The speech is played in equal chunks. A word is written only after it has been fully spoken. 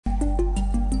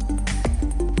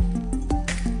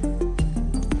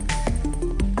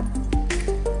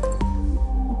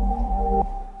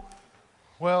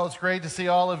Well, it's great to see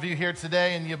all of you here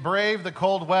today, and you braved the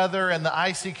cold weather and the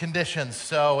icy conditions.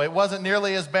 So it wasn't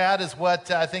nearly as bad as what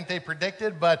I think they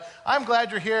predicted, but I'm glad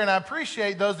you're here, and I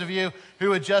appreciate those of you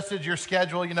who adjusted your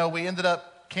schedule. You know, we ended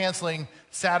up canceling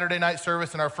Saturday night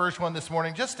service and our first one this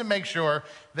morning just to make sure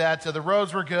that the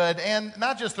roads were good, and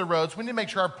not just the roads, we need to make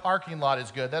sure our parking lot is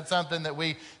good. That's something that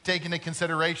we take into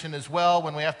consideration as well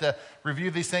when we have to review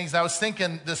these things. I was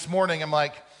thinking this morning, I'm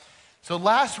like, so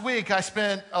last week, I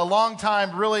spent a long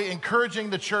time really encouraging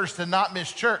the church to not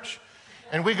miss church.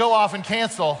 And we go off and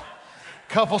cancel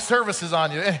a couple services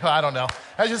on you. Anyway, I don't know.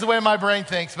 That's just the way my brain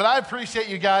thinks. But I appreciate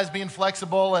you guys being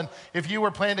flexible. And if you were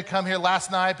planning to come here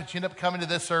last night, but you ended up coming to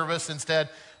this service instead,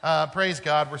 praise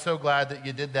God. We're so glad that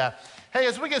you did that. Hey,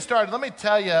 as we get started, let me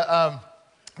tell you,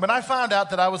 when I found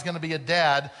out that I was going to be a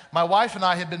dad, my wife and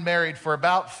I had been married for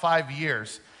about 5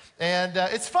 years. And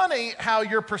it's funny how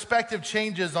your perspective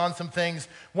changes on some things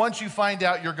once you find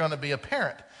out you're going to be a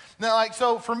parent. Now,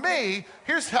 so for me,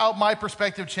 here's how my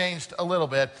perspective changed a little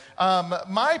bit.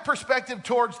 My perspective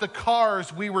towards the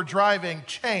cars we were driving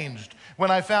changed when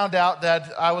I found out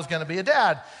that I was going to be a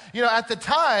dad. You know, at the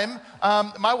time,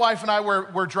 my wife and I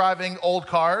were driving old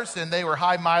cars, and they were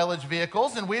high mileage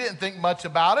vehicles, and we didn't think much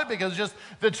about it because just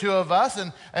the two of us,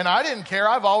 and I didn't care.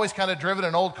 I've always kind of driven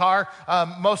an old car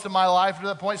most of my life to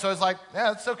that point, so I was like,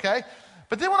 yeah, it's okay.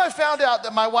 But then when I found out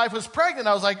that my wife was pregnant,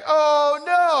 I was like, oh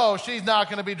no, she's not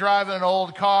going to be driving an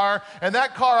old car, and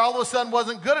that car all of a sudden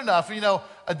wasn't good enough. You know,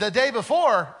 the day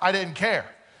before, I didn't care.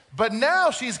 But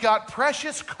now she's got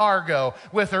precious cargo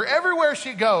with her everywhere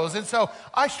she goes. And so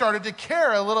I started to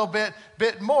care a little bit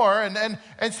more.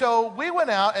 And so we went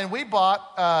out and we bought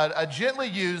a gently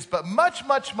used but much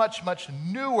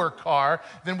newer car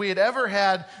than we had ever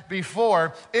had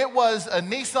before. It was a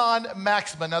Nissan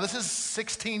Maxima. Now, this is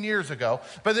 16 years ago,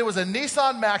 but it was a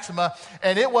Nissan Maxima,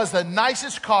 and it was the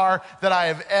nicest car that I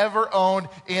have ever owned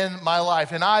in my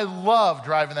life. And I love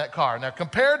driving that car. Now,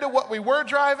 compared to what we were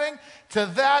driving, to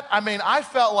that, I mean, I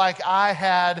felt like I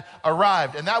had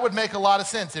arrived. And that would make a lot of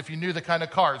sense if you knew the kind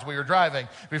of cars we were driving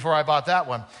before I bought that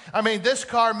one. I mean, this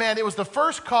car, man, it was the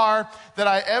first car that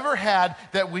I ever had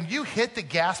that when you hit the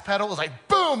gas pedal, it was like,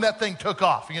 boom, that thing took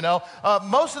off, you know.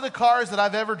 Most of the cars that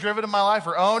I've ever driven in my life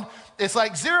or owned, it's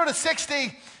like 0 to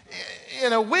 60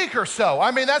 in a week or so.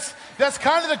 I mean, that's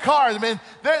kind of the car. I mean,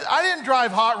 I didn't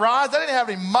drive hot rods. I didn't have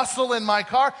any muscle in my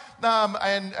car,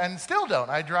 and still don't.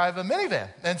 I drive a minivan.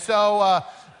 And so,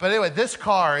 but anyway, this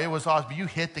car, it was awesome. You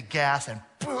hit the gas and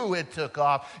boom, it took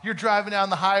off. You're driving down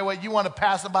the highway. You want to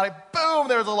pass somebody. Boom,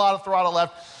 there's a lot of throttle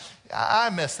left. I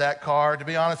miss that car, to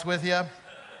be honest with you.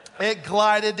 It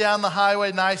glided down the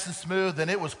highway nice and smooth, and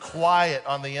it was quiet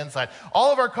on the inside.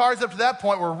 All of our cars up to that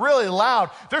point were really loud.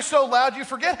 They're so loud you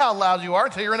forget how loud you are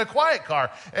until you're in a quiet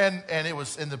car. And it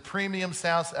was in the premium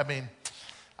sounds. I mean,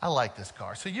 I like this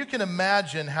car. So you can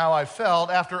imagine how I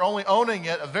felt after only owning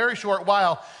it a very short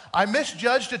while. I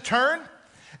misjudged a turn,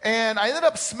 and I ended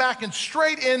up smacking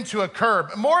straight into a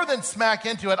curb. More than smack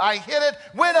into it, I hit it,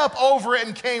 went up over it,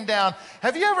 and came down.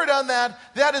 Have you ever done that?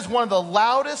 That is one of the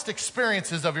loudest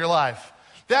experiences of your life.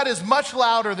 That is much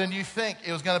louder than you think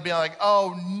it was going to be. Like,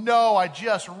 oh no, I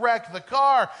just wrecked the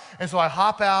car. And so I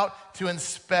hop out to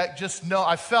inspect. Just know,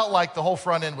 I felt like the whole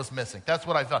front end was missing. That's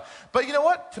what I felt. But you know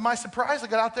what? To my surprise, I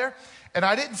got out there, and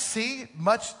I didn't see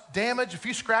much damage, a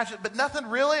few scratches, but nothing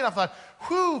really. And I thought,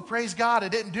 whew, praise God,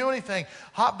 it didn't do anything.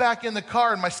 Hop back in the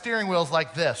car, and my steering wheel's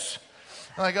like this.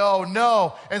 I'm like, oh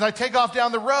no. As I take off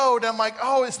down the road, I'm like,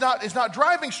 oh, it's not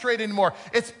driving straight anymore.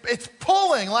 It's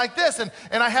pulling like this. And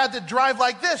I had to drive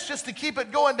like this just to keep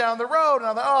it going down the road. And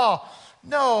I thought,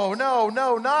 oh,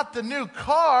 no, not the new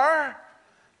car.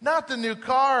 Not the new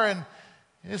car. And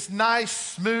this nice,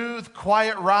 smooth,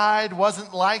 quiet ride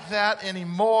wasn't like that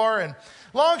anymore. And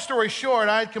long story short,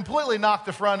 I had completely knocked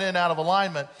the front end out of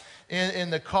alignment in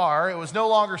the car. It was no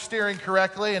longer steering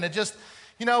correctly, and it just,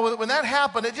 you know, when that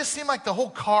happened, it just seemed like the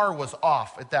whole car was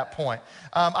off at that point.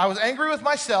 I was angry with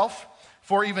myself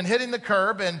for even hitting the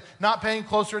curb and not paying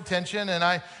closer attention, and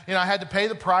I had to pay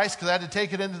the price because I had to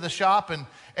take it into the shop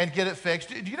and get it fixed.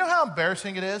 Do you know how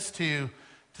embarrassing it is to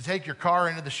take your car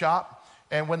into the shop?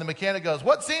 And when the mechanic goes,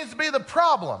 what seems to be the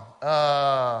problem?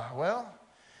 Well,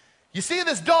 you see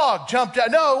this dog jumped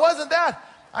out. No, it wasn't that.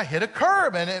 I hit a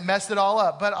curb and it messed it all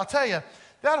up. But I'll tell you,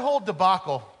 that whole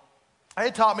debacle,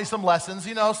 it taught me some lessons,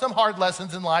 you know, some hard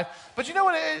lessons in life. But you know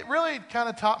what? It really kind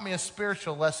of taught me a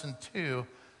spiritual lesson too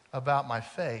about my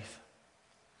faith.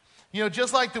 You know,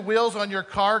 just like the wheels on your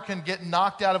car can get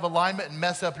knocked out of alignment and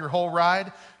mess up your whole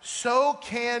ride, so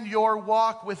can your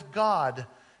walk with God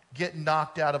get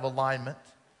knocked out of alignment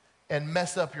and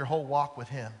mess up your whole walk with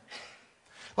Him.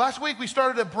 Last week, we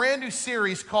started a brand new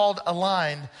series called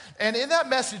Aligned. And in that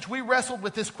message, we wrestled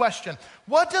with this question.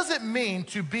 What does it mean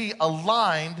to be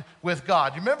aligned with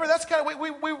God? You remember? That's kind of,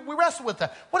 we wrestled with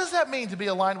that. What does that mean to be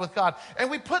aligned with God?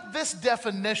 And we put this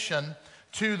definition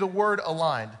to the word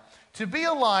aligned. To be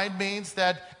aligned means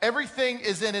that everything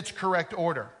is in its correct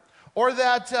order, or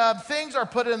that things are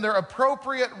put in their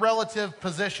appropriate relative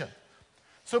position.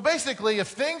 So basically, if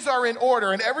things are in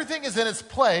order and everything is in its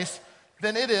place,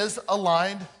 then it is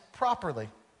aligned properly.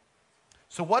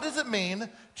 So what does it mean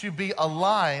to be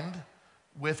aligned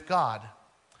with God?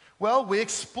 Well, we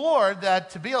explored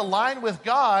that to be aligned with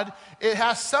God, it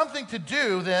has something to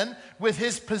do then with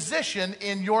his position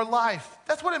in your life.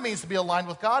 That's what it means to be aligned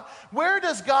with God. Where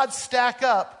does God stack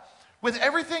up with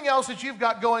everything else that you've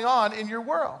got going on in your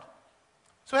world?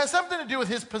 So it has something to do with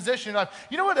his position in life.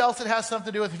 You know what else it has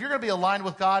something to do with? If you're going to be aligned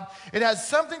with God, it has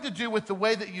something to do with the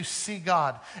way that you see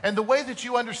God and the way that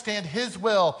you understand his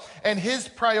will and his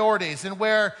priorities, and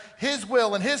where his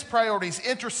will and his priorities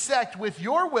intersect with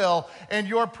your will and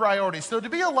your priorities. So to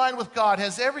be aligned with God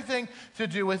has everything to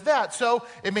do with that. So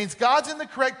it means God's in the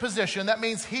correct position. That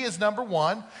means he is number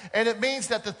one. And it means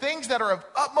that the things that are of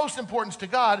utmost importance to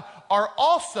God are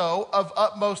also of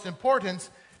utmost importance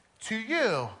to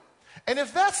you. And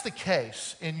if that's the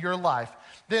case in your life,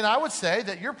 then I would say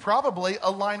that you're probably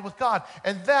aligned with God.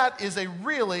 And that is a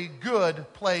really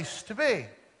good place to be.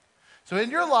 So in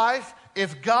your life,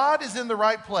 if God is in the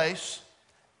right place,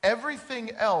 everything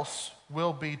else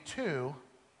will be too,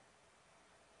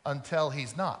 until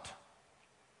he's not.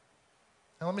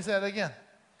 Now let me say that again.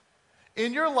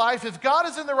 In your life, if God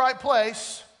is in the right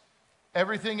place,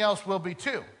 everything else will be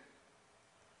too,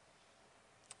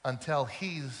 until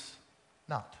he's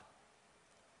not.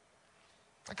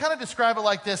 I kind of describe it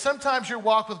like this. Sometimes your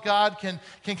walk with God can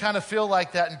kind of feel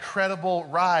like that incredible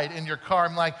ride in your car.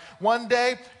 I'm like, one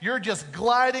day you're just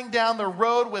gliding down the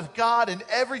road with God and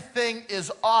everything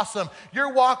is awesome.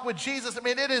 Your walk with Jesus, I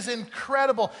mean, it is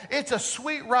incredible. It's a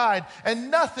sweet ride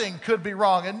and nothing could be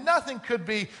wrong and nothing could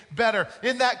be better.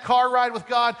 In that car ride with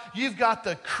God, you've got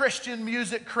the Christian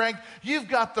music cranked. You've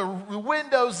got the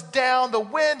windows down. The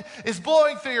wind is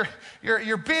blowing through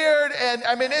your beard. And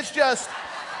I mean, it's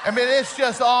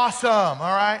just awesome,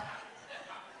 all right?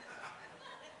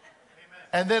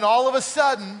 And then all of a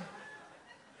sudden,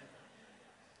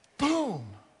 boom,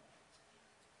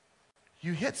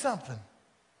 you hit something.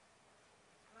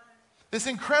 This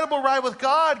incredible ride with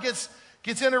God gets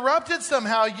interrupted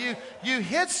somehow. You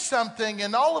hit something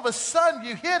and all of a sudden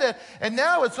you hit it and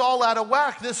now it's all out of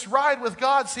whack. This ride with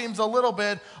God seems a little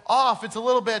bit off. It's a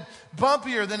little bit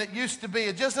bumpier than it used to be.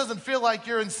 It just doesn't feel like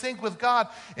you're in sync with God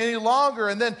any longer.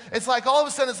 And then it's like all of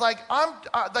a sudden it's like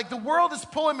like the world is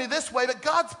pulling me this way, but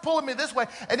God's pulling me this way.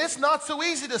 And it's not so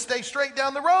easy to stay straight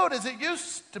down the road as it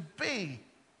used to be.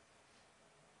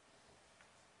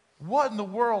 What in the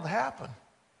world happened?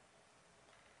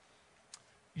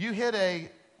 You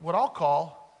hit what I'll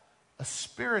call a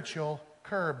spiritual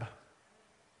curb.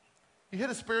 You hit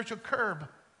a spiritual curb,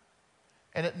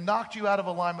 and it knocked you out of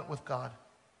alignment with God.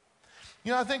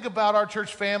 You know, I think about our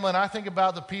church family, and I think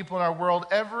about the people in our world.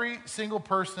 Every single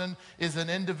person is an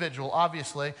individual,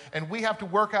 obviously, and we have to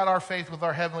work out our faith with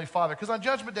our Heavenly Father, because on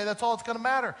Judgment Day, that's all that's going to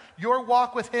matter. Your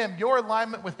walk with him, your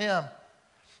alignment with him.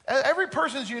 Every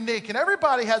person's unique, and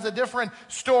everybody has a different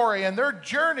story, and their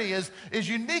journey is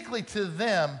uniquely to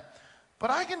them.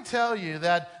 But I can tell you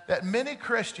that many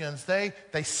Christians, they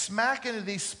smack into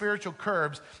these spiritual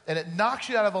curbs, and it knocks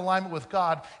you out of alignment with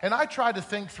God. And I tried to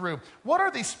think through, what are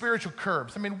these spiritual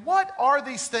curbs? I mean, what are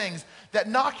these things that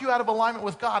knock you out of alignment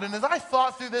with God? And as I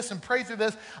thought through this and prayed through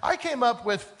this, I came up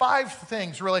with 5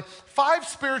 things, really, 5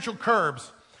 spiritual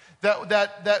curbs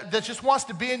that just wants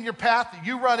to be in your path that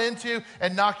you run into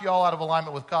and knock you all out of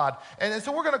alignment with God. And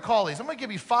so we're going to call these. I'm going to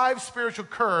give you 5 spiritual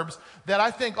curbs that I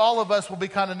think all of us will be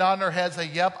kind of nodding our heads, say,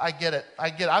 yep, I get it.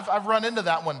 I've run into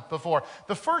that one before.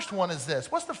 The first one is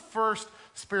this. What's the first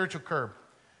spiritual curb?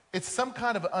 It's some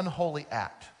kind of unholy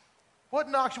act. What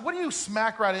do you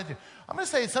smack right into? I'm going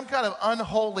to say it's some kind of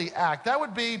unholy act. That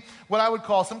would be what I would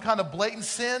call some kind of blatant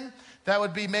sin. That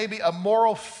would be maybe a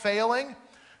moral failing.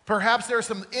 Perhaps there are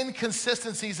some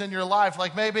inconsistencies in your life,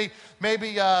 like maybe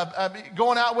going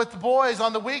out with the boys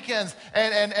on the weekends,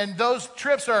 and those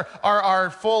trips are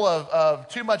full of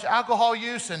too much alcohol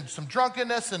use and some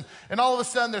drunkenness, and all of a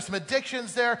sudden there's some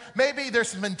addictions there. Maybe there's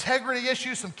some integrity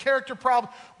issues, some character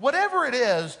problems. Whatever it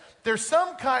is, there's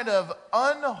some kind of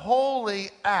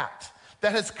unholy act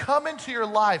that has come into your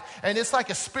life, and it's like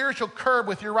a spiritual curb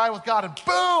with your ride with God, and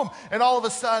boom, and all of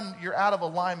a sudden you're out of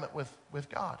alignment with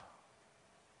God.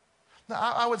 Now,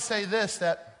 I would say this,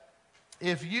 that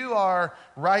if you are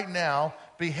right now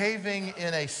behaving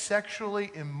in a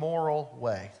sexually immoral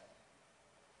way,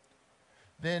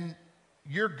 then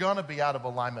you're going to be out of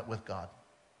alignment with God.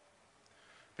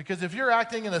 Because if you're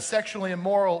acting in a sexually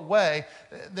immoral way,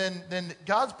 then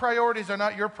God's priorities are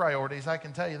not your priorities, I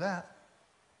can tell you that.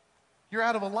 You're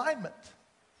out of alignment.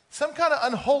 Some kind of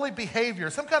unholy behavior,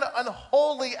 some kind of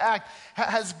unholy act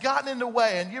has gotten in the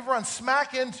way, and you've run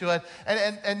smack into it,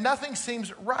 and nothing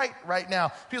seems right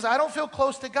now. Because I don't feel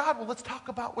close to God. Well, let's talk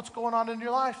about what's going on in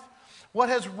your life. What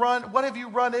have you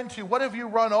run into? What have you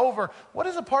run over? What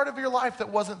is a part of your life that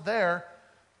wasn't there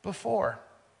before?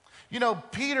 You know,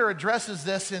 Peter addresses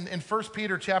this in 1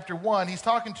 Peter chapter 1. He's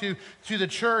talking to the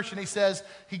church, and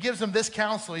he gives them this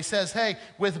counsel. He says, hey,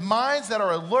 with minds that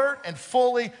are alert and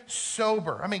fully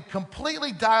sober. I mean,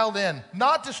 completely dialed in,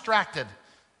 not distracted.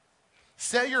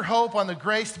 Set your hope on the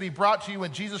grace to be brought to you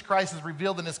when Jesus Christ is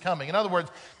revealed in his coming. In other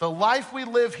words, the life we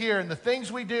live here and the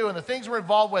things we do and the things we're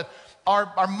involved with, our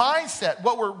mindset,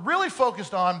 what we're really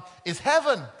focused on is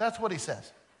heaven. That's what he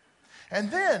says. And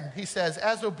then he says,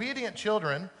 as obedient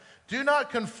children, do not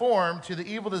conform to the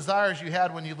evil desires you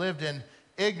had when you lived in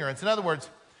ignorance. In other words,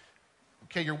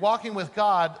 okay, you're walking with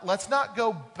God. Let's not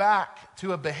go back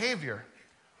to a behavior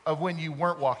of when you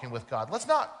weren't walking with God. Let's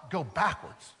not go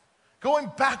backwards. Going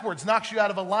backwards knocks you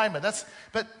out of alignment.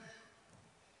 But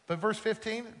verse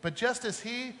 15, but just as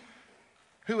he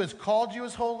who has called you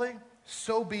is holy,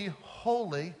 so be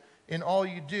holy in all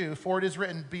you do. For it is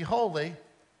written, be holy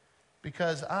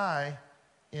because I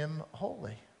am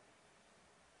holy.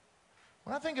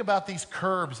 When I think about these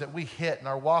curbs that we hit in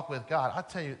our walk with God, I'll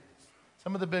tell you,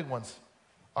 some of the big ones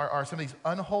are some of these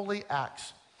unholy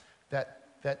acts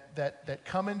that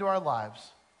come into our lives.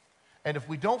 And if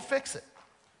we don't fix it,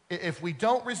 if we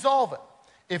don't resolve it,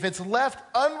 if it's left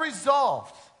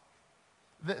unresolved,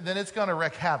 then it's going to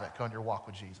wreak havoc on your walk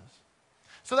with Jesus.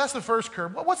 So that's the first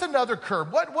curb. What's another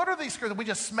curb? What are these curbs that we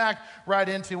just smack right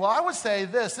into? Well, I would say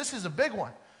this is a big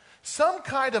one. Some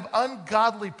kind of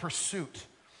ungodly pursuit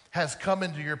has come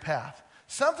into your path.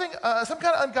 Some kind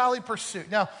of ungodly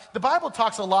pursuit. Now, the Bible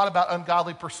talks a lot about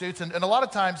ungodly pursuits, and a lot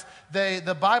of times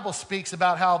the Bible speaks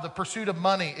about how the pursuit of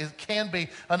money can be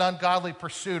an ungodly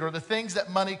pursuit, or the things that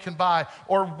money can buy,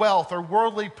 or wealth, or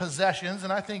worldly possessions,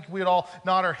 and I think we'd all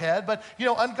nod our head. But,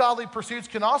 ungodly pursuits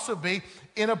can also be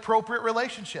inappropriate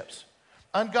relationships.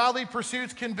 Ungodly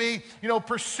pursuits can be,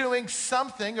 pursuing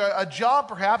something, a job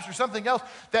perhaps, or something else,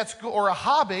 or a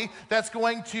hobby that's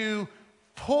going to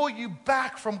pull you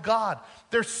back from God.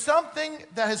 There's something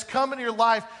that has come into your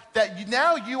life that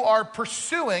now you are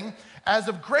pursuing as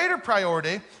of greater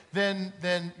priority than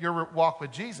your walk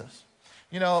with Jesus.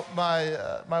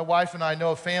 My wife and I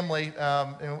know a family,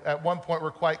 at one point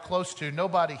we're quite close to,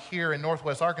 nobody here in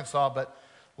Northwest Arkansas, but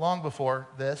long before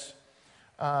this,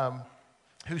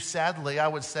 who sadly, I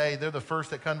would say, they're the first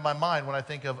that come to my mind when I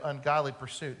think of ungodly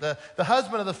pursuit. The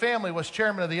husband of the family was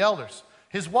chairman of the elders.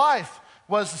 His wife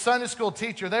was the Sunday school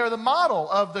teacher. They were the model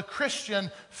of the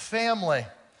Christian family.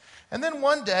 And then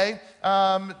one day,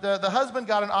 the husband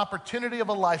got an opportunity of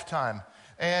a lifetime.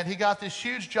 And he got this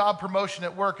huge job promotion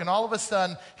at work. And all of a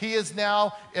sudden, he is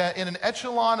now in an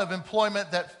echelon of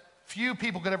employment that few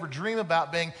people could ever dream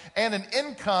about being, and an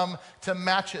income to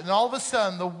match it. And all of a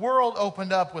sudden, the world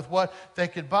opened up with what they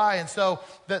could buy. And so,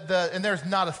 and there's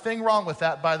not a thing wrong with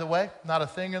that, by the way. Not a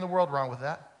thing in the world wrong with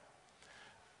that.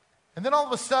 And then all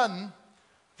of a sudden,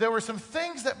 there were some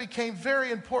things that became very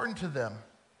important to them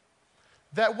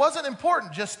that wasn't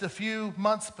important just a few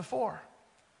months before.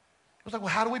 It was like, well,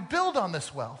 how do we build on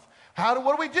this wealth?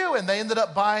 What do we do? And they ended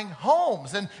up buying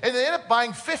homes. And they ended up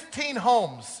buying 15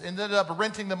 homes, ended up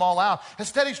renting them all out. A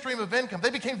steady stream of income. They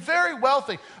became very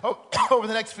wealthy over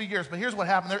the next few years. But here's what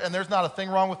happened there, and there's not a thing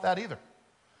wrong with that either.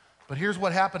 But here's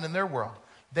what happened in their world.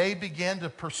 They began to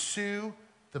pursue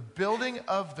the building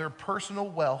of their personal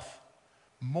wealth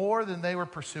more than they were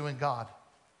pursuing God.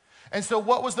 And so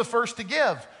what was the first to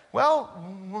give? Well,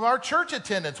 our church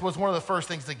attendance was one of the first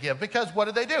things to give, because what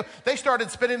did they do? They started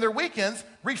spending their weekends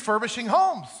refurbishing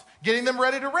homes, getting them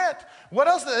ready to rent. What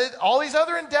else? All these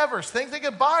other endeavors, things they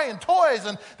could buy and toys,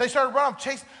 and they started running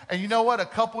chase. And you know what? A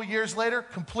couple years later,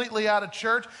 completely out of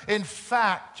church. In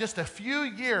fact, just a few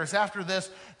years after this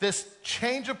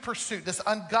change of pursuit, this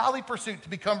ungodly pursuit to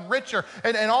become richer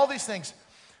and all these things,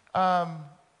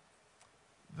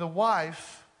 the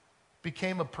wife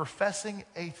became a professing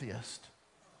atheist,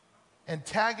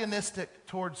 antagonistic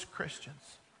towards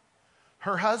Christians.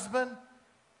 Her husband,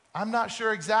 I'm not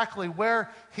sure exactly where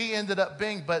he ended up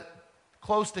being, but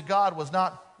close to God was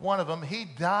not one of them. He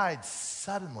died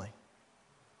suddenly,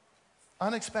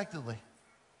 unexpectedly,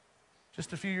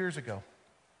 just a few years ago.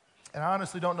 And I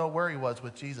honestly don't know where he was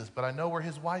with Jesus, but I know where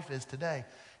his wife is today,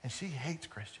 and she hates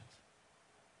Christians.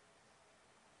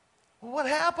 Well, what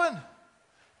happened?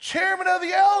 Chairman of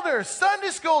the elders, Sunday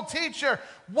school teacher.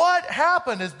 What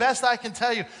happened? As best I can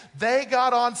tell you, they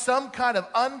got on some kind of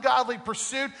ungodly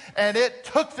pursuit, and it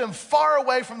took them far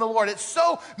away from the Lord. It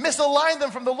so misaligned them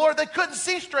from the Lord, they couldn't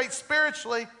see straight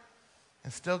spiritually,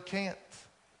 and still can't.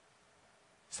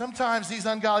 Sometimes these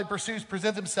ungodly pursuits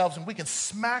present themselves, and we can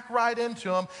smack right into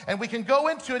them, and we can go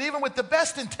into it even with the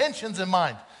best intentions in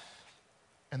mind,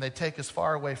 and they take us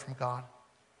far away from God.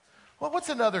 Well, what's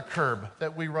another curb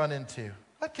that we run into?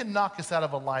 What can knock us out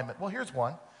of alignment? Well, here's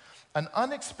one: an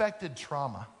unexpected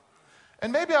trauma.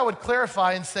 And maybe I would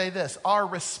clarify and say this: our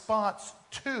response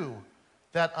to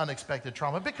that unexpected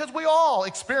trauma, because we all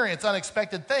experience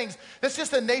unexpected things. That's just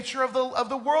the nature of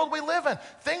the world we live in.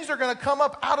 Things are going to come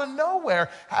up out of nowhere,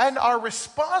 and our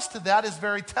response to that is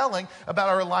very telling about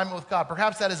our alignment with God.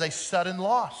 Perhaps that is a sudden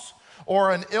loss,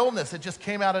 or an illness that just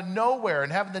came out of nowhere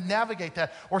and having to navigate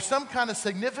that, or some kind of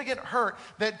significant hurt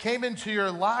that came into your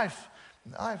life.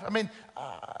 I mean,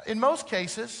 in most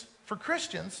cases, for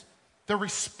Christians, the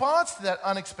response to that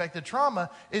unexpected trauma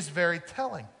is very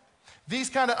telling. These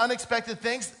kind of unexpected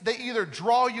things, they either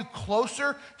draw you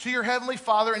closer to your Heavenly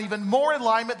Father and even more in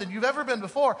alignment than you've ever been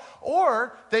before,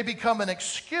 or they become an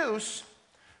excuse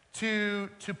to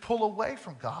pull away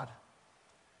from God.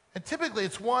 And typically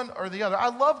it's one or the other. I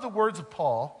love the words of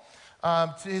Paul,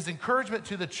 to his encouragement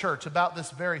to the church about this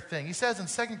very thing. He says in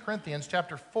 2 Corinthians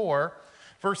chapter 4,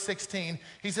 verse 16,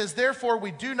 he says, "Therefore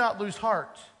we do not lose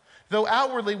heart. Though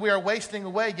outwardly we are wasting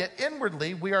away, yet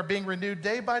inwardly we are being renewed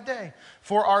day by day.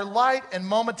 For our light and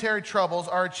momentary troubles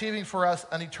are achieving for us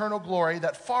an eternal glory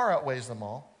that far outweighs them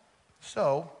all.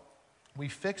 So we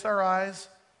fix our eyes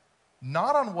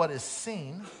not on what is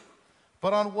seen,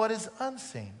 but on what is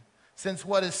unseen. Since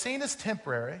what is seen is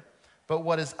temporary, but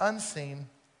what is unseen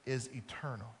is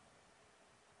eternal."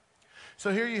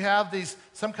 So here you have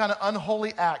some kind of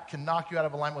unholy act can knock you out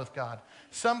of alignment with God.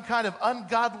 Some kind of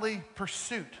ungodly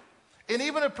pursuit. And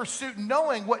even a pursuit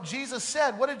knowing what Jesus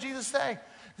said. What did Jesus say?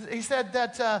 He said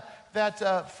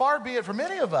that far be it from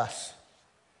any of us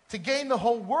to gain the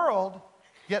whole world,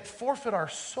 yet forfeit our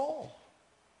soul.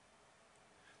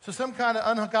 So some kind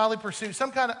of ungodly pursuit,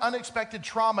 some kind of unexpected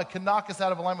trauma can knock us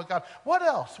out of alignment with God. What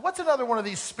else? What's another one of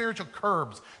these spiritual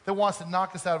curbs that wants to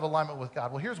knock us out of alignment with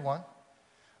God? Well, here's one.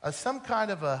 Some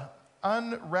kind of a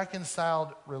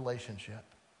unreconciled relationship.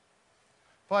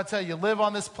 Well, I tell you, live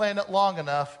on this planet long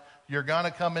enough, you're going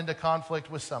to come into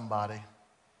conflict with somebody.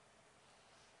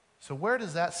 So where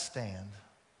does that stand?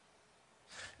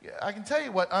 I can tell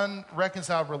you what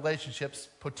unreconciled relationships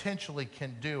potentially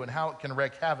can do and how it can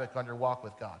wreak havoc on your walk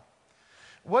with God.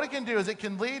 What it can do is it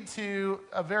can lead to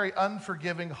a very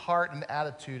unforgiving heart and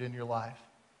attitude in your life.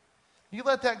 You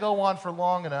let that go on for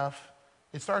long enough,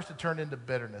 it starts to turn into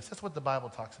bitterness. That's what the Bible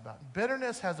talks about.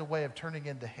 Bitterness has a way of turning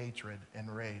into hatred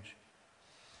and rage.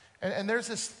 And there's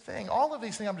this thing, all of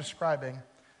these things I'm describing,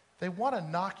 they want to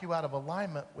knock you out of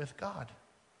alignment with God.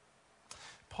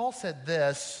 Paul said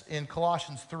this in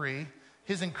Colossians 3,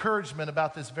 his encouragement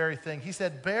about this very thing. He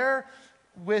said, "Bear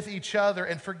with each other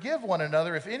and forgive one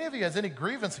another. If any of you has any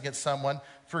grievance against someone,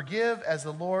 forgive as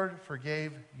the Lord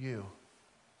forgave you."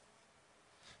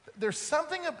 There's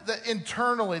something that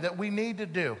internally that we need to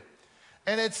do.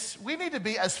 And we need to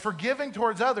be as forgiving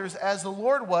towards others as the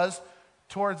Lord was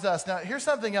towards us. Now, here's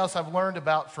something else I've learned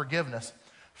about forgiveness.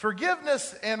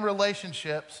 Forgiveness and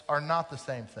relationships are not the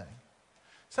same thing.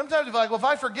 Sometimes you're like, well, if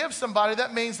I forgive somebody,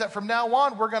 that means that from now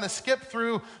on we're going to skip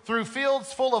through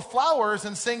fields full of flowers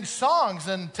and sing songs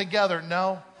together.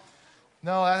 No,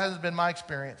 that hasn't been my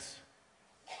experience.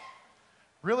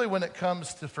 Really, when it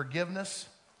comes to forgiveness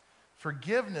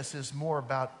is more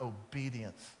about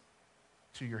obedience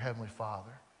to your Heavenly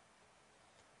Father.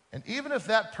 And even if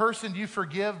that person you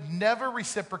forgive never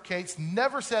reciprocates,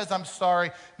 never says, "I'm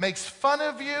sorry," makes fun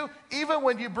of you, even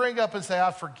when you bring up and say,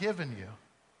 "I've forgiven you,"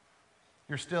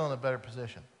 you're still in a better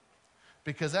position.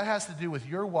 Because that has to do with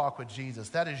your walk with Jesus.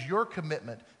 That is your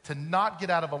commitment to not get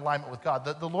out of alignment with God.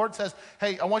 The Lord says,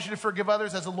 "Hey, I want you to forgive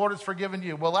others as the Lord has forgiven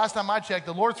you." Well, last time I checked,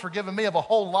 the Lord's forgiven me of a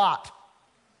whole lot.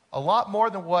 A lot more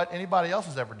than what anybody else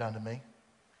has ever done to me.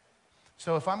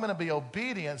 So if I'm going to be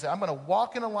obedient, I'm going to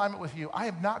walk in alignment with you, I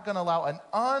am not going to allow an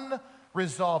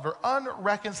unresolved or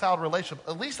unreconciled relationship,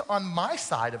 at least on my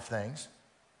side of things,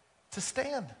 to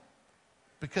stand.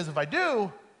 Because if I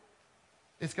do,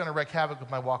 it's going to wreak havoc with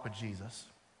my walk with Jesus.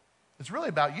 It's really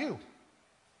about you.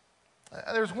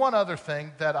 There's one other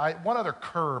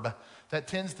curb that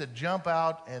tends to jump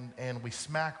out and we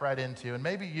smack right into, and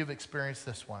maybe you've experienced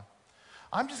this one.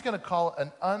 I'm just going to call it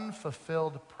an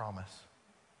unfulfilled promise.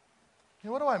 You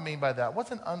know, what do I mean by that?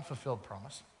 What's an unfulfilled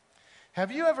promise?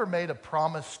 Have you ever made a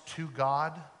promise to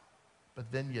God,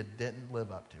 but then you didn't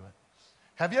live up to it?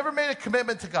 Have you ever made a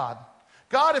commitment to God?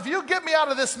 God, if you get me out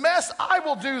of this mess, I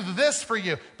will do this for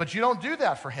you. But you don't do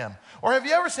that for him. Or have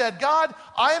you ever said, God,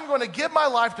 I am going to give my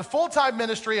life to full-time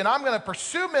ministry and I'm going to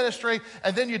pursue ministry,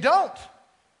 and then you don't?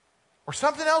 Or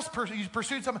something else, you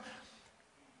pursued something.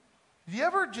 Do you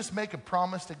ever just make a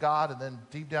promise to God and then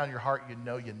deep down in your heart you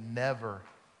know you never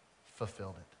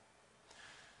fulfilled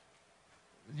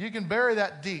it? You can bury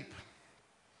that deep,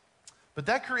 but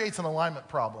that creates an alignment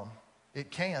problem.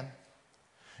 It can.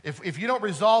 If you don't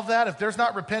resolve that, if there's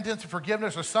not repentance and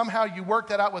forgiveness, or somehow you work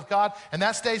that out with God and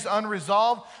that stays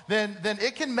unresolved, then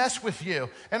it can mess with you.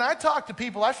 And I talk to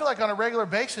people, I feel like on a regular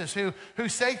basis, who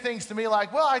say things to me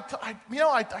like, well,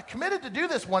 I committed to do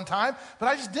this one time, but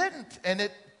I just didn't. And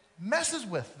it messes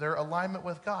with their alignment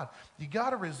with God. You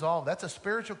got to resolve. That's a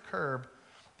spiritual curb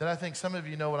that I think some of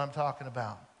you know what I'm talking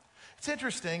about. It's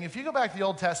interesting. If you go back to the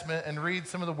Old Testament and read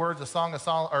some of the words of Song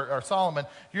of Solomon,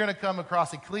 you're going to come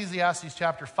across Ecclesiastes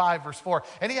chapter 5, verse 4.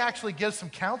 And he actually gives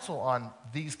some counsel on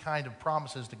these kind of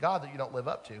promises to God that you don't live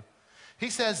up to.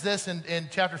 He says this in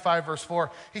chapter 5, verse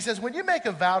 4. He says, when you make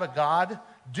a vow to God,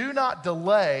 do not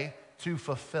delay to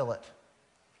fulfill it.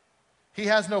 He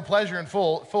has no pleasure in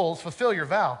fools. Fulfill your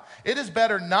vow. It is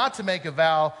better not to make a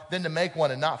vow than to make one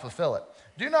and not fulfill it.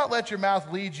 Do not let your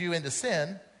mouth lead you into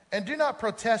sin. And do not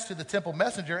protest to the temple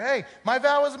messenger, hey, my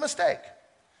vow is a mistake.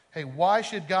 Hey, why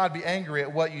should God be angry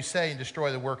at what you say and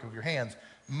destroy the work of your hands?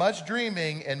 Much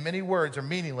dreaming and many words are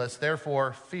meaningless,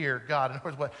 therefore fear God. In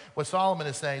other words, what Solomon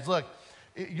is saying is, look,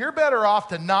 you're better off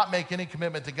to not make any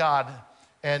commitment to God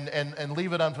and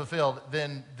leave it unfulfilled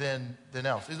than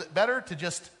else. Is it better to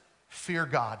just fear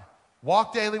God?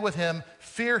 Walk daily with him,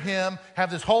 fear him,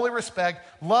 have this holy respect,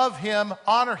 love him,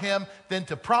 honor him, than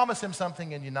to promise him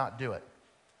something and you not do it.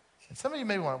 And some of you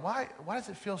may wonder, why does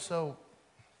it feel so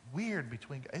weird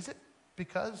between? Is it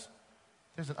because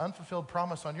there's an unfulfilled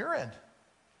promise on your end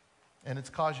and it's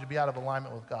caused you to be out of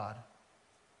alignment with God?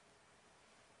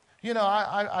 You know,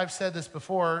 I've said this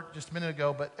before just a minute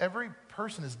ago, but every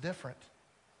person is different.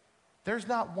 There's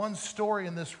not one story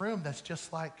in this room that's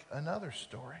just like another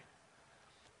story.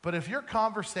 But if your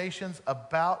conversations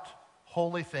about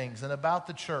holy things and about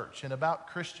the church and about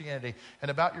Christianity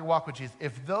and about your walk with Jesus,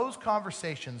 if those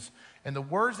conversations and the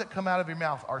words that come out of your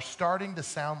mouth are starting to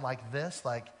sound like this,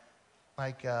 like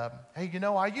hey, you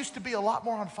know, I used to be a lot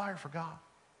more on fire for God.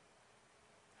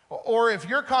 Or if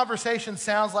your conversation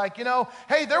sounds like, you know,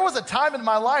 hey, there was a time in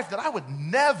my life that I would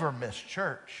never miss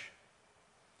church.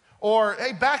 Or,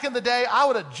 hey, back in the day, I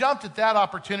would have jumped at that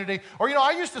opportunity. Or, you know,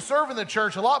 I used to serve in the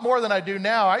church a lot more than I do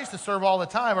now. I used to serve all the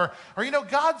time. Or you know,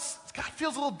 God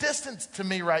feels a little distant to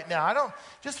me right now.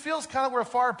 Just feels kind of we're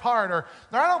far apart. Or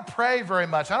I don't pray very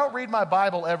much. I don't read my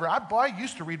Bible ever. I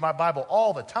used to read my Bible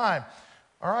all the time.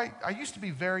 All right, I used to be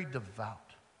very devout.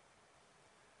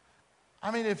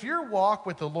 I mean, if your walk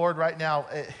with the Lord right now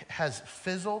has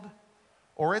fizzled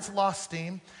or it's lost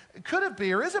steam, could it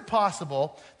be, or is it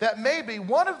possible that maybe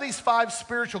one of these 5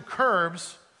 spiritual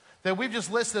curbs that we've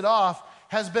just listed off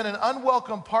has been an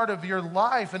unwelcome part of your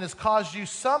life and has caused you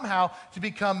somehow to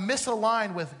become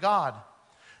misaligned with God?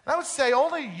 And I would say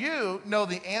only you know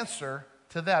the answer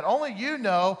to that. Only you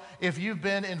know if you've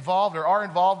been involved or are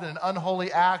involved in an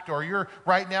unholy act, or you're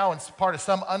right now in part of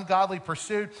some ungodly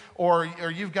pursuit, or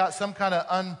you've got some kind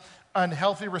of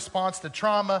unhealthy response to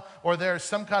trauma, or there's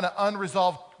some kind of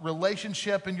unresolved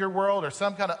relationship in your world, or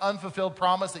some kind of unfulfilled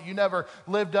promise that you never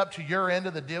lived up to your end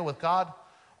of the deal with God.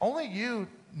 Only you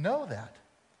know that.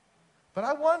 But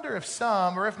I wonder if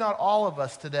some, or if not all of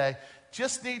us today,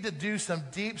 just need to do some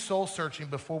deep soul searching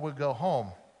before we go home.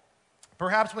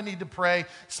 Perhaps we need to pray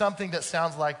something that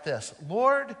sounds like this: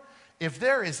 Lord, if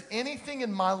there is anything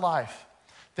in my life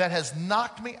that has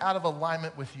knocked me out of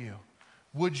alignment with you,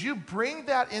 would you bring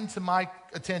that into my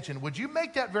attention? Would you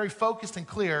make that very focused and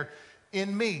clear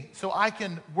in me so I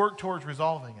can work towards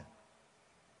resolving it?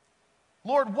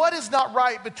 Lord, what is not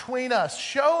right between us?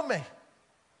 Show me.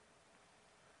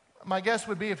 My guess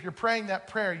would be, if you're praying that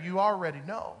prayer, you already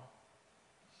know.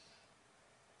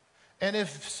 And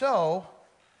if so,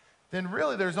 then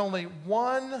really there's only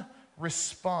one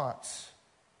response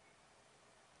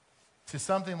to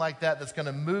something like that that's going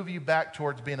to move you back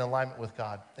towards being in alignment with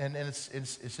God. And it's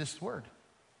this word: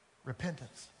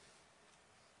 repentance.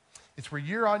 It's where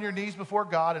you're on your knees before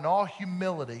God in all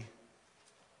humility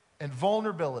and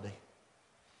vulnerability,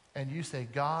 and you say,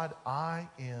 God, I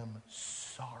am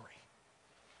sorry.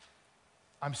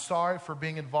 I'm sorry for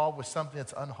being involved with something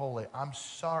that's unholy. I'm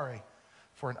sorry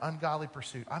for an ungodly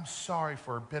pursuit. I'm sorry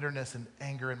for bitterness and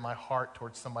anger in my heart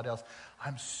towards somebody else.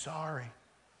 I'm sorry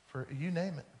for, you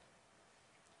name it.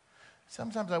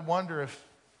 Sometimes I wonder if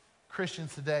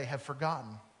Christians today have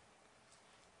forgotten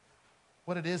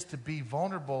what it is to be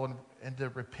vulnerable and to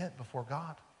repent before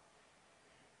God.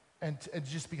 And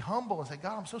just be humble and say,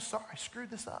 God, I'm so sorry, I screwed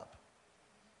this up.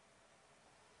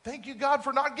 Thank you, God,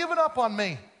 for not giving up on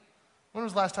me. When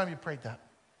was the last time you prayed that?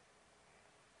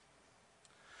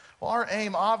 Well, our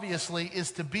aim, obviously,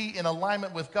 is to be in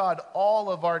alignment with God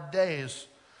all of our days.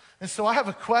 And so I have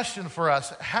a question for us.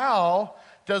 How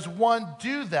does one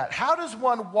do that? How does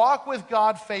one walk with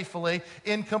God faithfully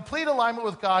in complete alignment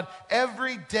with God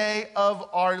every day of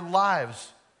our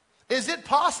lives? Is it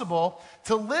possible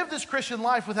to live this Christian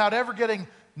life without ever getting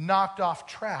knocked off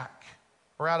track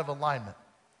or out of alignment?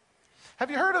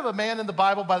 Have you heard of a man in the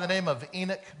Bible by the name of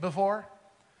Enoch before?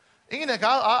 Enoch,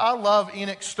 I love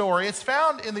Enoch's story. It's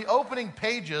found in the opening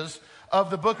pages of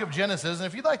the book of Genesis. And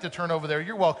if you'd like to turn over there,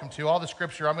 you're welcome to. All the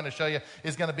scripture I'm going to show you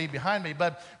is going to be behind me.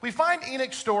 But we find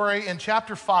Enoch's story in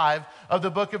chapter 5 of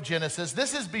the book of Genesis.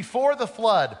 This is before the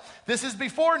flood. This is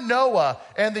before Noah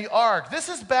and the ark. This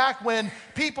is back when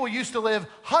people used to live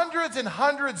hundreds and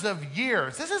hundreds of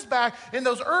years. This is back in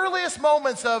those earliest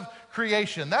moments of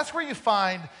creation. That's where you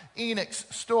find Enoch's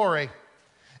story.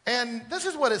 And this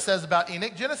is what it says about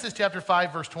Enoch. Genesis chapter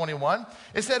 5, verse 21.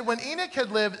 It said, when Enoch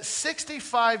had lived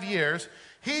 65 years,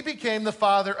 he became the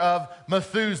father of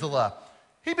Methuselah.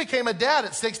 He became a dad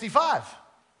at 65.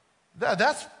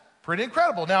 That's pretty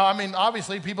incredible. Now, I mean,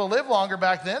 obviously people lived longer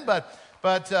back then, but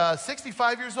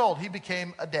 65 years old, he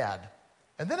became a dad.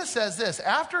 And then it says this,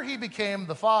 after he became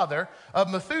the father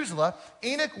of Methuselah,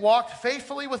 Enoch walked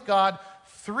faithfully with God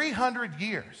 300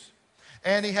 years.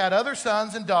 And he had other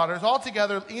sons and daughters.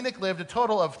 Altogether, Enoch lived a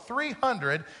total of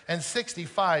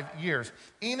 365 years.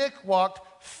 Enoch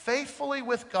walked faithfully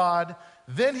with God.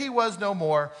 Then he was no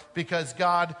more because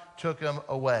God took him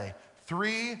away.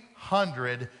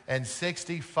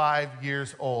 365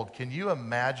 years old. Can you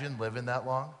imagine living that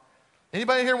long?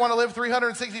 Anybody here want to live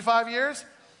 365 years?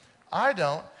 I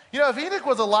don't. You know, if Enoch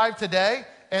was alive today,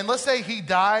 and let's say he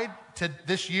died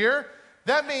this year,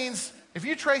 that means, if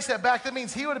you trace that back, that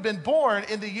means he would have been born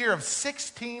in the year of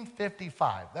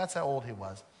 1655. That's how old he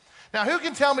was. Now, who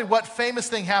can tell me what famous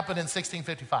thing happened in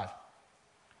 1655?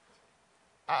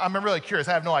 I'm really curious.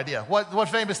 I have no idea. What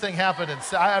famous thing happened?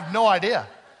 I have no idea.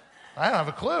 I don't have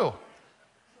a clue.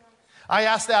 I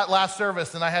asked that last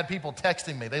service, and I had people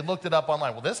texting me. They looked it up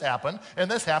online. Well, this happened,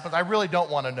 and this happened. I really don't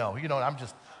want to know. You know, I'm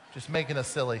just making us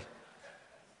silly.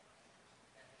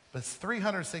 But it's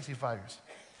 365 years.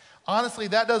 Honestly,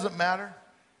 that doesn't matter.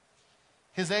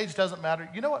 His age doesn't matter.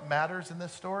 You know what matters in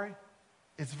this story?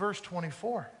 It's verse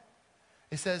 24.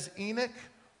 It says, Enoch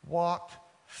walked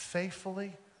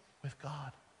faithfully with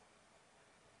God.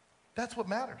 That's what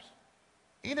matters.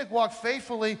 Enoch walked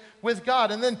faithfully with God,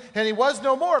 and he was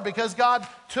no more because God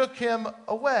took him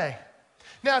away.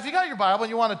 Now, if you got your Bible and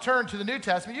you want to turn to the New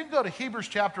Testament, you can go to Hebrews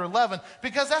chapter 11,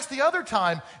 because that's the other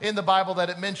time in the Bible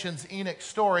that it mentions Enoch's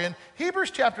story. And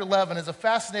Hebrews chapter 11 is a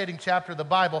fascinating chapter of the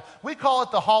Bible. We call it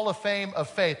the Hall of Fame of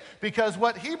Faith, because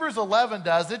what Hebrews 11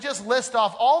 does, it just lists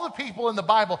off all the people in the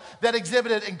Bible that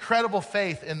exhibited incredible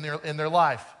faith in their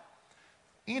life.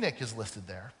 Enoch is listed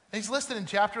there. He's listed in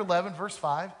chapter 11, verse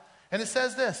 5. And it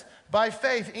says this, by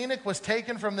faith Enoch was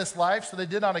taken from this life, so they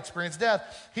did not experience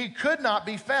death. He could not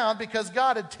be found because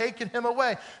God had taken him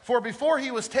away. For before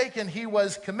he was taken, he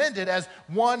was commended as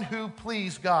one who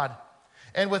pleased God.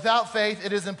 And without faith,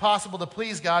 it is impossible to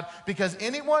please God, because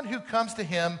anyone who comes to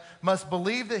him must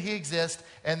believe that he exists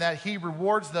and that he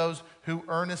rewards those who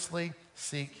earnestly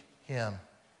seek him.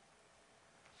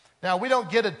 Now, we don't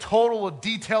get a total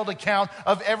detailed account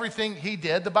of everything he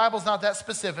did. The Bible's not that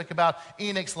specific about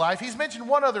Enoch's life. He's mentioned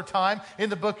one other time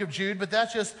in the book of Jude, but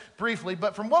that's just briefly.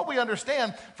 But from what we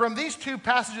understand from these two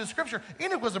passages of Scripture,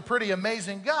 Enoch was a pretty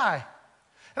amazing guy.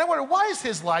 And I wonder, why is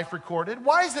his life recorded?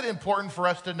 Why is it important for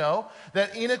us to know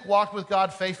that Enoch walked with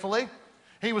God faithfully?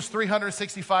 He was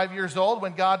 365 years old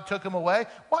when God took him away.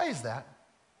 Why is that?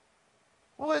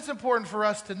 Well, it's important for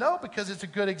us to know because it's a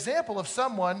good example of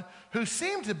someone who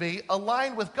seemed to be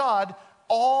aligned with God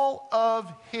all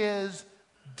of his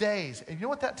days. And you know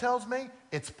what that tells me?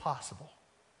 It's possible.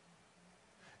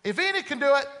 If Enoch can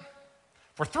do it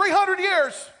for 300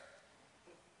 years,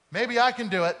 maybe I can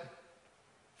do it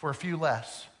for a few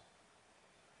less.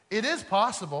 It is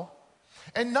possible.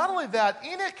 And not only that,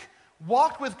 Enoch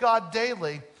walked with God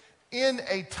daily in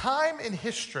a time in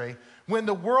history when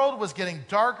the world was getting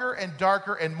darker and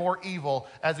darker and more evil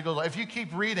as it goes on. If you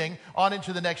keep reading on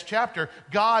into the next chapter,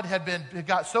 God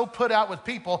got so put out with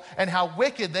people and how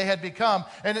wicked they had become.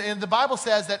 And the Bible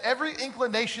says that every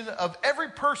inclination of every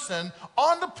person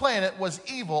on the planet was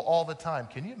evil all the time.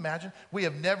 Can you imagine? We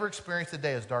have never experienced a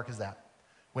day as dark as that.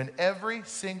 When every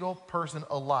single person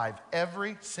alive,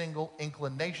 every single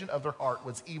inclination of their heart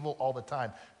was evil all the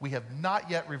time. We have not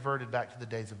yet reverted back to the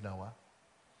days of Noah.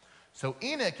 So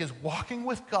Enoch is walking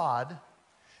with God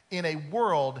in a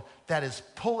world that is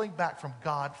pulling back from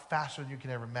God faster than you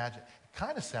can ever imagine. It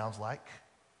kind of sounds like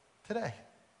today.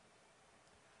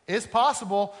 It's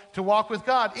possible to walk with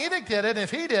God. Enoch did it.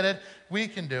 If he did it, we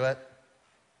can do it.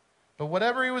 But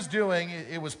whatever he was doing,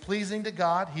 it was pleasing to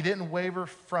God. He didn't waver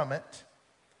from it.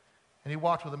 And he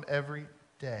walked with him every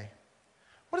day.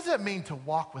 What does that mean to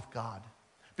walk with God?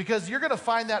 Because you're going to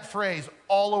find that phrase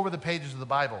all over the pages of the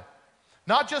Bible.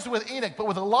 Not just with Enoch, but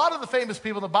with a lot of the famous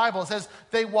people in the Bible, it says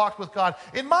they walked with God.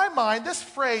 In my mind, this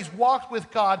phrase, walked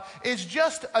with God, is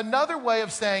just another way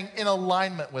of saying in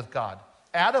alignment with God.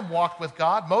 Adam walked with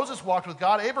God. Moses walked with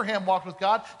God. Abraham walked with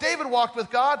God. David walked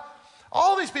with God.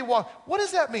 All these people walked. What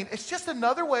does that mean? It's just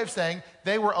another way of saying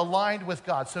they were aligned with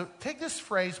God. So take this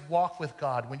phrase, walk with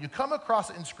God. When you come across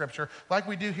it in Scripture, like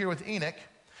we do here with Enoch,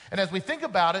 and as we think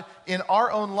about it in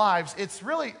our own lives, it's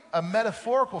really a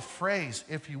metaphorical phrase,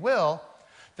 if you will,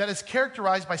 that is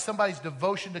characterized by somebody's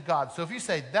devotion to God. So if you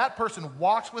say that person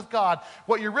walks with God,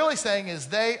 what you're really saying is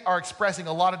they are expressing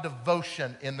a lot of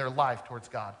devotion in their life towards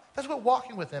God. That's what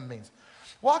walking with him means.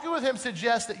 Walking with him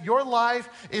suggests that your life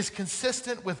is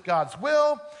consistent with God's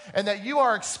will and that you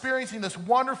are experiencing this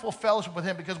wonderful fellowship with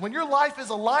him, because when your life is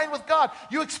aligned with God,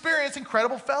 you experience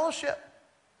incredible fellowship.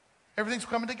 Everything's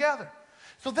coming together.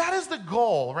 So that is the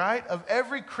goal, right, of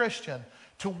every Christian,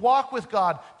 to walk with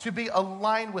God, to be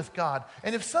aligned with God.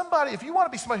 And if you want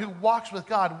to be somebody who walks with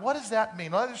God, what does that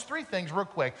mean? Well, there's three things real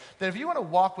quick. That if you want to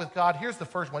walk with God, here's the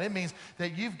first one. It means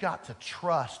that you've got to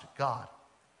trust God.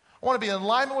 I want to be in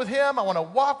alignment with him. I want to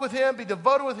walk with him, be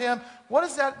devoted with him. What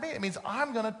does that mean? It means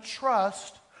I'm going to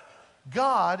trust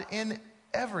God in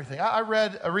everything. I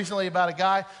read recently about a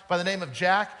guy by the name of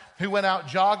Jack who went out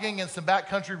jogging in some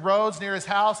backcountry roads near his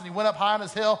house, and he went up high on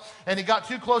his hill, and he got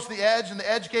too close to the edge, and the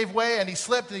edge gave way, and he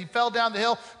slipped, and he fell down the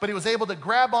hill, but he was able to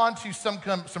grab onto some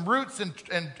roots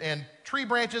and tree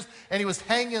branches, and he was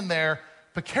hanging there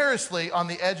precariously on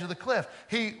the edge of the cliff.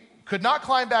 He could not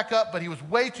climb back up, but he was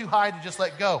way too high to just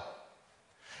let go.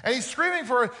 And he's screaming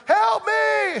for, help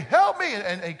me,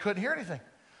 and he couldn't hear anything.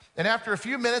 And after a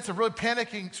few minutes of really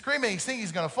panicking, screaming, he's thinking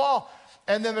he's going to fall.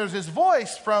 And then there's this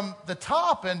voice from the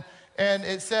top, and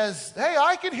it says, hey,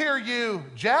 I can hear you,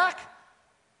 Jack.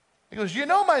 He goes, you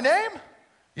know my name?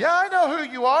 Yeah, I know who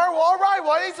you are. Well, all right,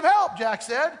 well, I need some help, Jack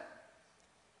said.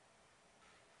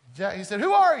 He said,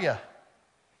 who are you?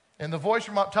 And the voice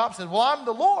from up top said, well, I'm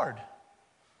the Lord.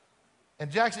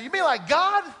 And Jack said, you mean like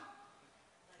God?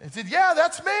 He said, yeah,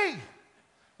 that's me.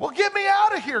 Well, get me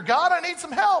out of here, God. I need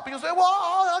some help. He goes, well,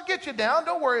 I'll get you down.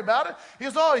 Don't worry about it. He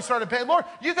goes, he started paying. Lord,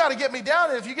 you got to get me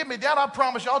down. And if you get me down, I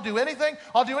promise you I'll do anything.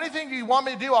 I'll do anything you want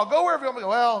me to do. I'll go wherever you want me to go.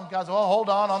 Well, God said, well, hold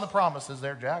on the promises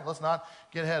there, Jack. Let's not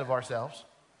get ahead of ourselves.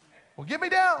 Well, get me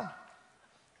down.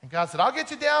 And God said, I'll get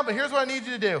you down, but here's what I need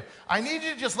you to do. I need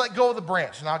you to just let go of the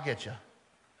branch, and I'll get you.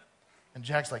 And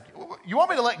Jack's like, you want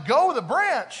me to let go of the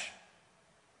branch?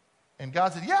 And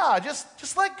God said, yeah,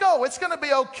 just let go. It's going to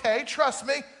be okay. Trust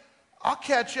me. I'll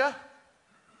catch you.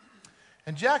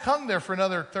 And Jack hung there for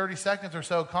another 30 seconds or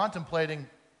so, contemplating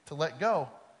to let go.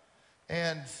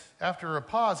 And after a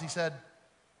pause, he said,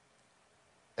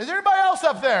 is there anybody else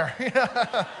up there?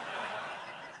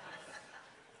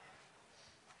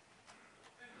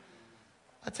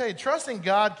 I tell you, trusting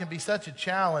God can be such a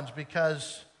challenge,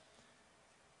 because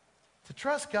to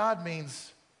trust God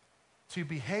means to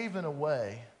behave in a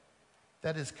way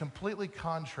that is completely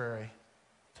contrary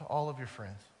to all of your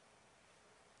friends.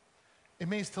 It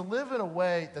means to live in a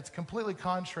way that's completely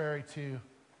contrary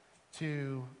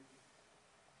to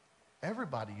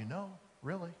everybody you know,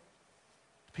 really.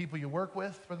 The people you work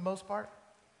with, for the most part.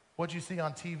 What you see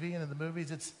on TV and in the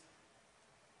movies. It's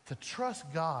to trust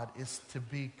God is to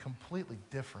be completely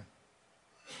different.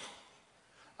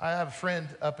 I have a friend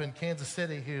up in Kansas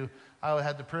City who I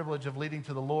had the privilege of leading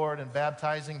to the Lord and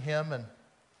baptizing him. And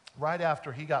right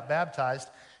after he got baptized,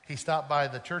 he stopped by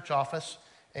the church office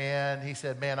and he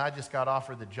said, man, I just got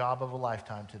offered the job of a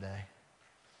lifetime today.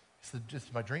 He said,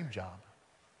 just my dream job.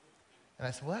 And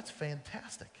I said, well, that's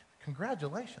fantastic.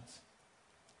 Congratulations.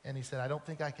 And he said, I don't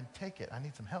think I can take it. I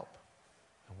need some help.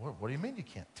 What do you mean you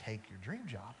can't take your dream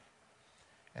job?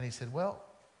 And he said, well,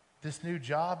 this new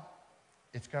job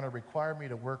it's going to require me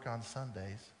to work on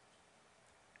Sundays.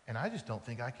 And I just don't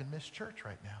think I can miss church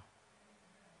right now.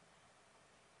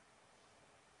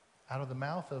 Out of the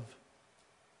mouth of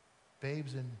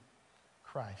babes in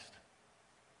Christ,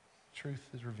 truth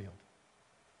is revealed.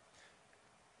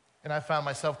 And I found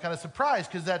myself kind of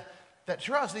surprised because that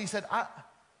trust, he said,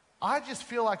 I just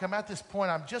feel like I'm at this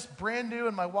point, I'm just brand new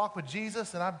in my walk with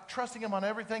Jesus, and I'm trusting him on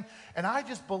everything, and I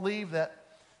just believe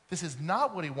that this is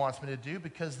not what he wants me to do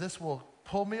because this will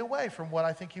pull me away from what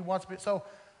I think he wants me to. So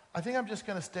I think I'm just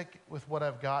going to stick with what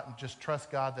I've got and just trust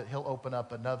God that he'll open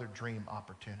up another dream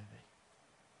opportunity.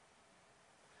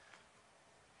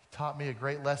 He taught me a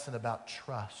great lesson about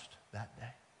trust that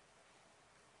day.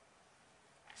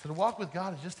 So to walk with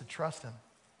God is just to trust him.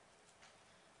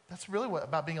 That's really what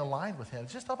about being aligned with him.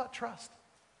 It's just all about trust.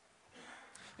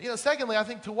 Secondly, I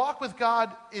think to walk with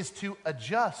God is to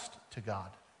adjust to God.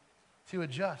 To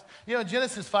adjust. In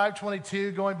Genesis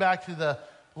 5:22, going back to the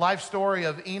life story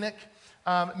of Enoch,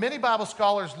 many Bible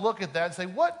scholars look at that and say,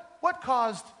 what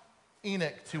caused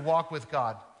Enoch to walk with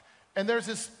God? And there's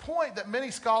this point that many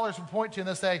scholars will point to and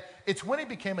they say, it's when he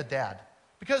became a dad.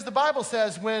 Because the Bible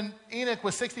says when Enoch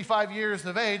was 65 years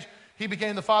of age, he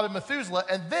became the father of Methuselah,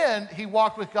 and then he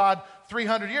walked with God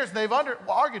 300 years. And they've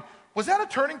argued, was that a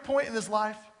turning point in his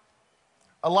life?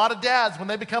 A lot of dads, when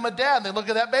they become a dad, and they look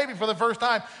at that baby for the first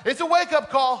time, it's a wake-up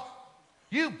call.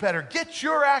 You better get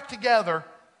your act together.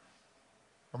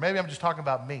 Or maybe I'm just talking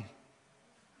about me.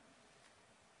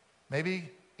 Maybe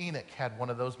Enoch had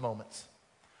one of those moments.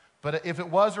 But if it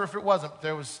was or if it wasn't,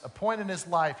 there was a point in his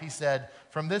life, he said,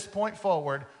 from this point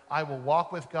forward, I will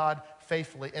walk with God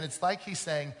faithfully. And it's like he's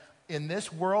saying, in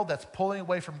this world that's pulling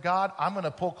away from God, I'm going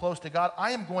to pull close to God.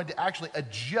 I am going to actually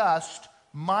adjust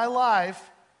my life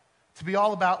to be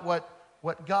all about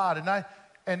what God.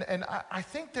 And I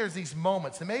think there's these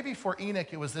moments, and maybe for Enoch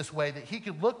it was this way, that he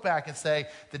could look back and say,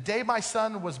 the day my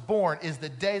son was born is the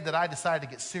day that I decided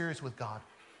to get serious with God.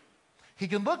 He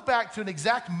can look back to an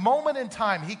exact moment in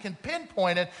time. He can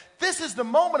pinpoint it. This is the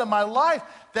moment of my life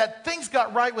that things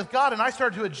got right with God and I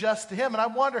started to adjust to him. And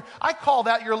I call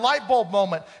that your light bulb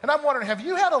moment. And I'm wondering, have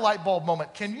you had a light bulb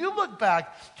moment? Can you look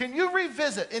back? Can you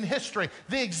revisit in history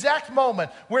the exact moment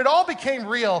where it all became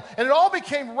real and it all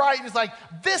became right? And it's like,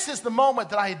 this is the moment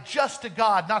that I adjust to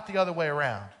God, not the other way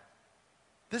around.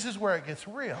 This is where it gets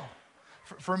real.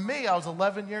 For me, I was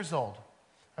 11 years old.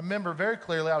 I remember very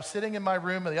clearly, I was sitting in my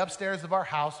room in the upstairs of our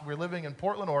house. We were living in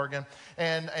Portland, Oregon,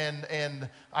 and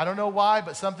I don't know why,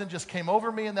 but something just came over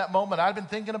me in that moment. I'd been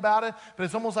thinking about it, but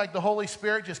it's almost like the Holy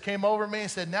Spirit just came over me and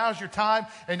said, now's your time,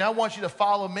 and I want you to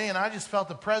follow me. And I just felt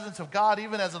the presence of God,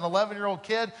 even as an 11-year-old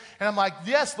kid. And I'm like,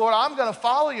 yes, Lord, I'm going to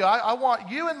follow you. I want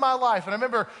you in my life. And I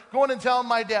remember going and telling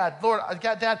my dad, Lord,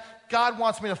 Dad, God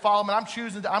wants me to follow him,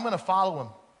 and I'm going to follow him.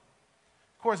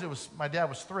 Of course, my dad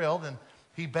was thrilled, and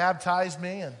he baptized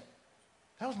me, and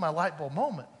that was my light bulb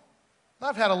moment. And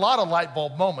I've had a lot of light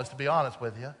bulb moments, to be honest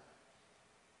with you.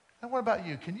 And what about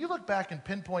you? Can you look back and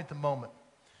pinpoint the moment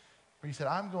where you said,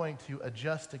 I'm going to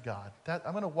adjust to God?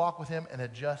 I'm going to walk with him and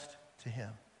adjust to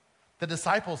him. The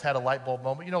disciples had a light bulb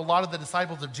moment. A lot of the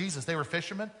disciples of Jesus, they were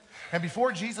fishermen. And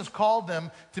before Jesus called them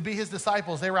to be his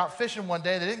disciples, they were out fishing one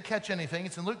day. They didn't catch anything.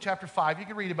 It's in Luke chapter 5. You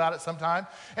can read about it sometime.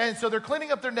 And so they're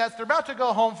cleaning up their nets. They're about to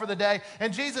go home for the day.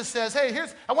 And Jesus says, hey,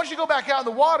 I want you to go back out in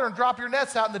the water and drop your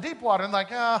nets out in the deep water. And like,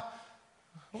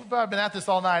 we've been at this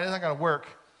all night. It's not going to work.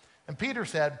 And Peter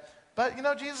said, but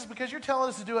Jesus, because you're telling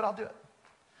us to do it, I'll do it.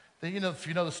 If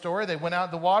you know the story, they went out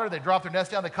in the water, they dropped their nets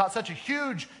down, they caught such a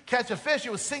huge catch of fish,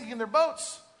 it was sinking their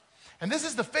boats. And this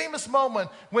is the famous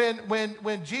moment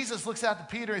when Jesus looks out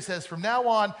to Peter and says, from now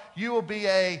on, you will be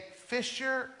a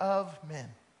fisher of men.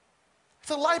 It's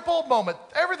a light bulb moment.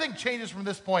 Everything changes from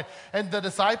this point. And the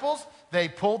disciples, they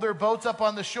pulled their boats up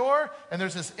on the shore, and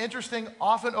there's this interesting,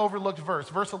 often overlooked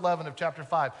verse 11 of chapter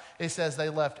 5. It says they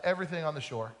left everything on the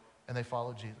shore, and they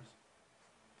followed Jesus.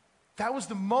 That was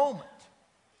the moment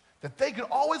that they could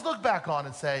always look back on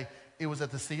and say, it was at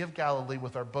the Sea of Galilee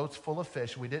with our boats full of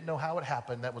fish. We didn't know how it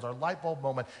happened. That was our light bulb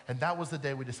moment. And that was the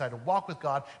day we decided to walk with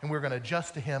God, and we were going to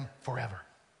adjust to him forever.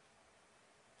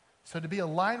 So to be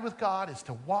aligned with God is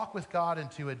to walk with God and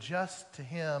to adjust to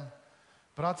him.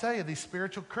 But I'll tell you, these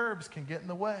spiritual curbs can get in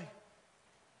the way.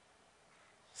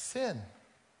 Sin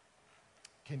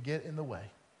can get in the way.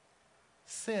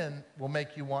 Sin will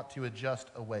make you want to adjust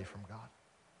away from God.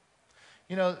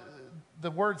 The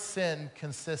word sin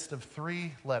consists of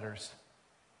 3 letters.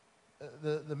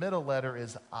 The middle letter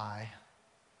is I.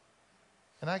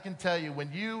 And I can tell you, when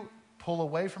you pull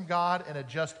away from God and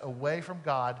adjust away from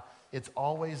God, it's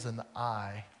always an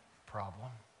I problem.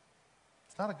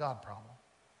 It's not a God problem.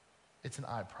 It's an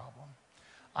I problem.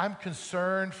 I'm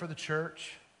concerned for the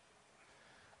church.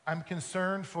 I'm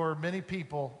concerned for many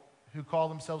people who call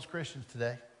themselves Christians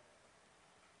today.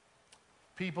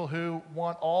 People who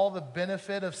want all the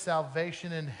benefit of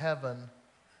salvation in heaven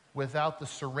without the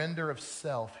surrender of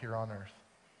self here on earth.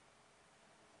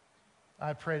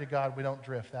 I pray to God we don't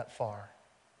drift that far.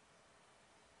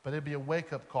 But it'd be a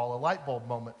wake-up call, a light bulb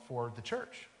moment for the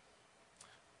church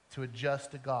to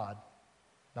adjust to God,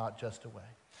 not just away.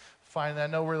 Finally, I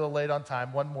know we're a little late on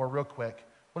time. One more real quick.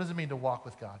 What does it mean to walk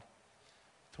with God?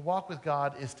 To walk with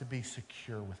God is to be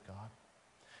secure with God.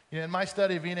 You know, in my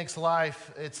study of Enoch's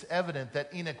life, it's evident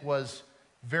that Enoch was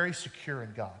very secure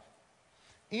in God.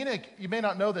 Enoch, you may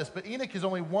not know this, but Enoch is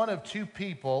only one of two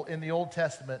people in the Old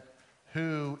Testament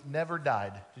who never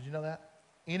died. Did you know that?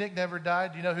 Enoch never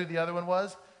died. Do you know who the other one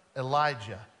was?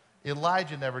 Elijah.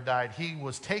 Elijah never died. He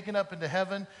was taken up into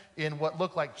heaven in what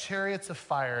looked like chariots of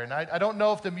fire. And I don't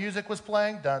know if the music was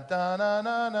playing. Dun, dun, na,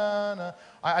 na, na, na.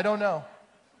 I don't know.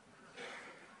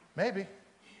 Maybe.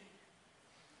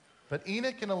 But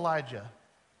Enoch and Elijah,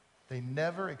 they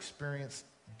never experienced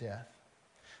death.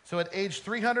 So at age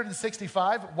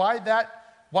 365, why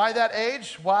that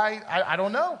age? Why? I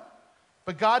don't know.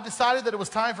 But God decided that it was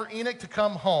time for Enoch to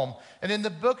come home. And in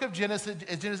the book of Genesis,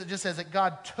 it just says that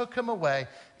God took him away.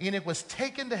 Enoch was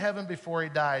taken to heaven before he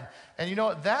died. And you know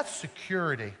what? That's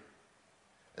security.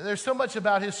 There's so much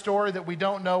about his story that we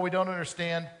don't know, we don't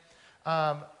understand.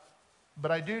 But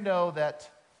I do know that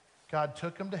God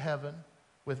took him to heaven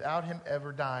without him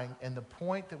ever dying. And the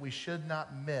point that we should not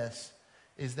miss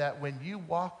is that when you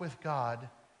walk with God,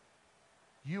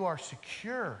 you are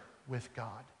secure with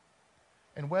God.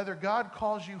 And whether God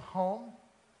calls you home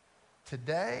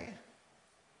today,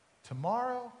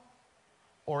 tomorrow,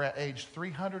 or at age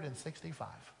 365,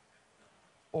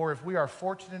 or if we are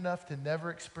fortunate enough to never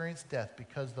experience death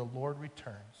because the Lord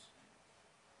returns,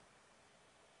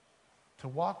 to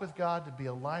walk with God, to be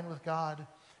aligned with God,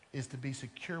 is to be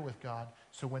secure with God.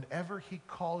 So whenever he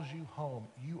calls you home,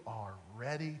 you are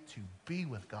ready to be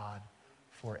with God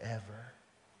forever.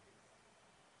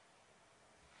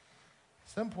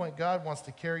 At some point, God wants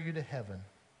to carry you to heaven.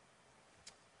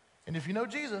 And if you know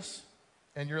Jesus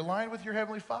and you're aligned with your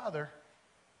Heavenly Father,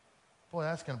 boy,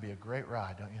 that's going to be a great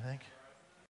ride, don't you think?